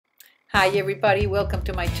Hi everybody, welcome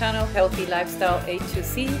to my channel, Healthy Lifestyle A to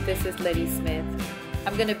Z. This is Letty Smith.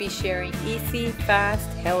 I'm going to be sharing easy, fast,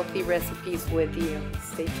 healthy recipes with you.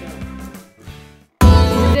 Stay tuned.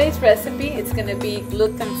 Today's recipe, it's going to be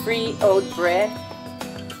gluten-free oat bread.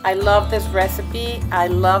 I love this recipe. I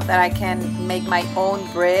love that I can make my own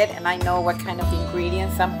bread and I know what kind of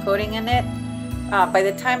ingredients I'm putting in it. By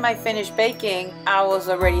the time I finished baking, I was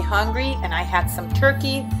already hungry and I had some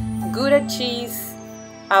turkey, Gouda cheese,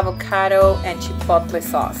 avocado, and chipotle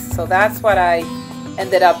sauce. So that's what I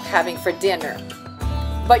ended up having for dinner.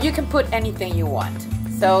 But you can put anything you want.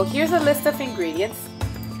 So here's a list of ingredients.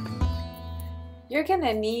 You're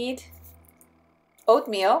gonna need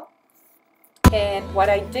oatmeal, and what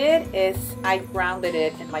I did is I grounded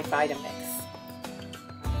it in my Vitamix.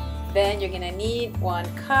 Then you're gonna need 1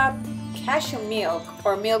 cup cashew milk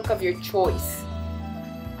or milk of your choice,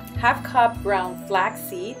 ½ cup ground flax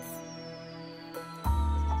seeds,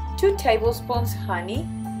 2 tablespoons honey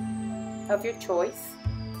of your choice,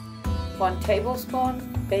 1 tablespoon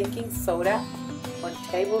baking soda, 1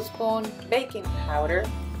 tablespoon baking powder,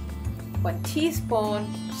 1 teaspoon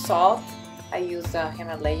salt, I use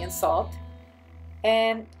Himalayan salt,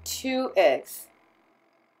 and 2 eggs.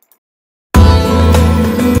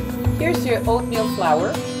 Here's your oatmeal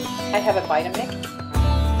flour. I have a Vitamix.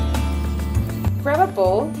 Grab a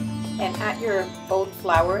bowl and add your oat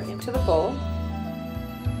flour into the bowl.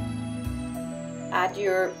 Add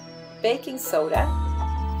your baking soda,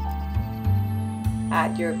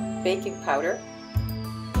 add your baking powder,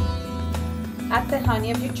 add the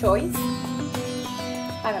honey of your choice.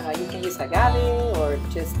 I don't know, you can use agave or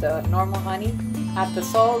just normal honey. Add the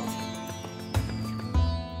salt,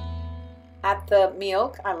 add the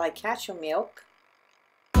milk, I like cashew milk.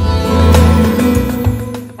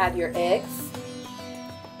 Add your eggs,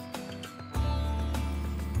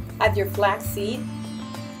 add your flaxseed.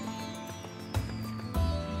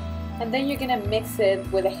 And then you're gonna mix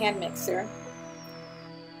it with a hand mixer.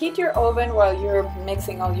 Heat your oven while you're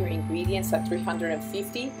mixing all your ingredients at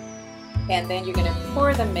 350, and then you're gonna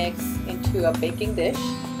pour the mix into a baking dish,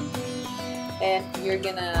 and you're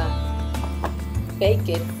gonna bake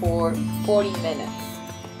it for 40 minutes.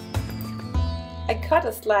 I cut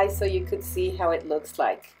a slice so you could see how it looks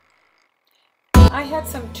like. I had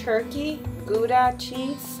some turkey, Gouda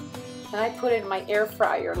cheese, and I put it in my air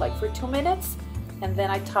fryer like for 2 minutes. And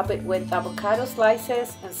then I top it with avocado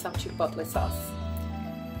slices and some chipotle sauce.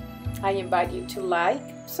 I invite you to like,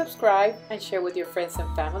 subscribe, and share with your friends and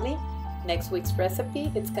family. Next week's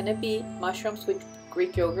recipe, it's gonna be mushrooms with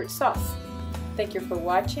Greek yogurt sauce. Thank you for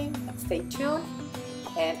watching, stay tuned,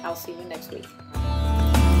 and I'll see you next week.